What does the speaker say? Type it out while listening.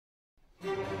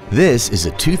This is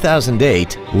a 2008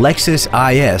 Lexus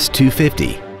IS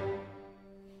 250.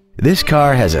 This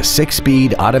car has a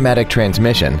 6-speed automatic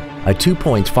transmission, a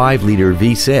 2.5-liter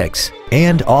V6,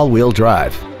 and all-wheel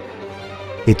drive.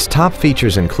 Its top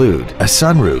features include a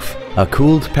sunroof, a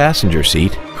cooled passenger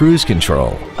seat, cruise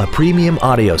control, a premium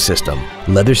audio system,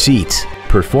 leather seats,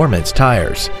 performance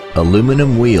tires,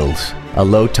 aluminum wheels, a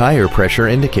low tire pressure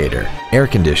indicator, air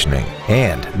conditioning,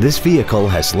 and this vehicle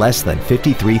has less than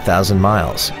 53,000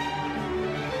 miles.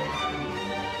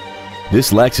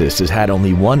 This Lexus has had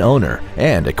only one owner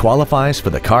and it qualifies for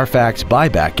the Carfax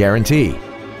buyback guarantee.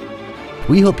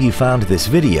 We hope you found this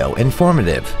video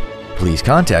informative. Please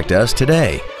contact us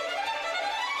today.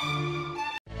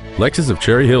 Lexus of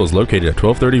Cherry Hill is located at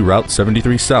 1230 Route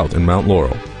 73 South in Mount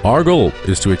Laurel. Our goal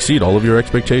is to exceed all of your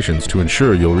expectations to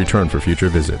ensure you'll return for future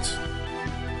visits.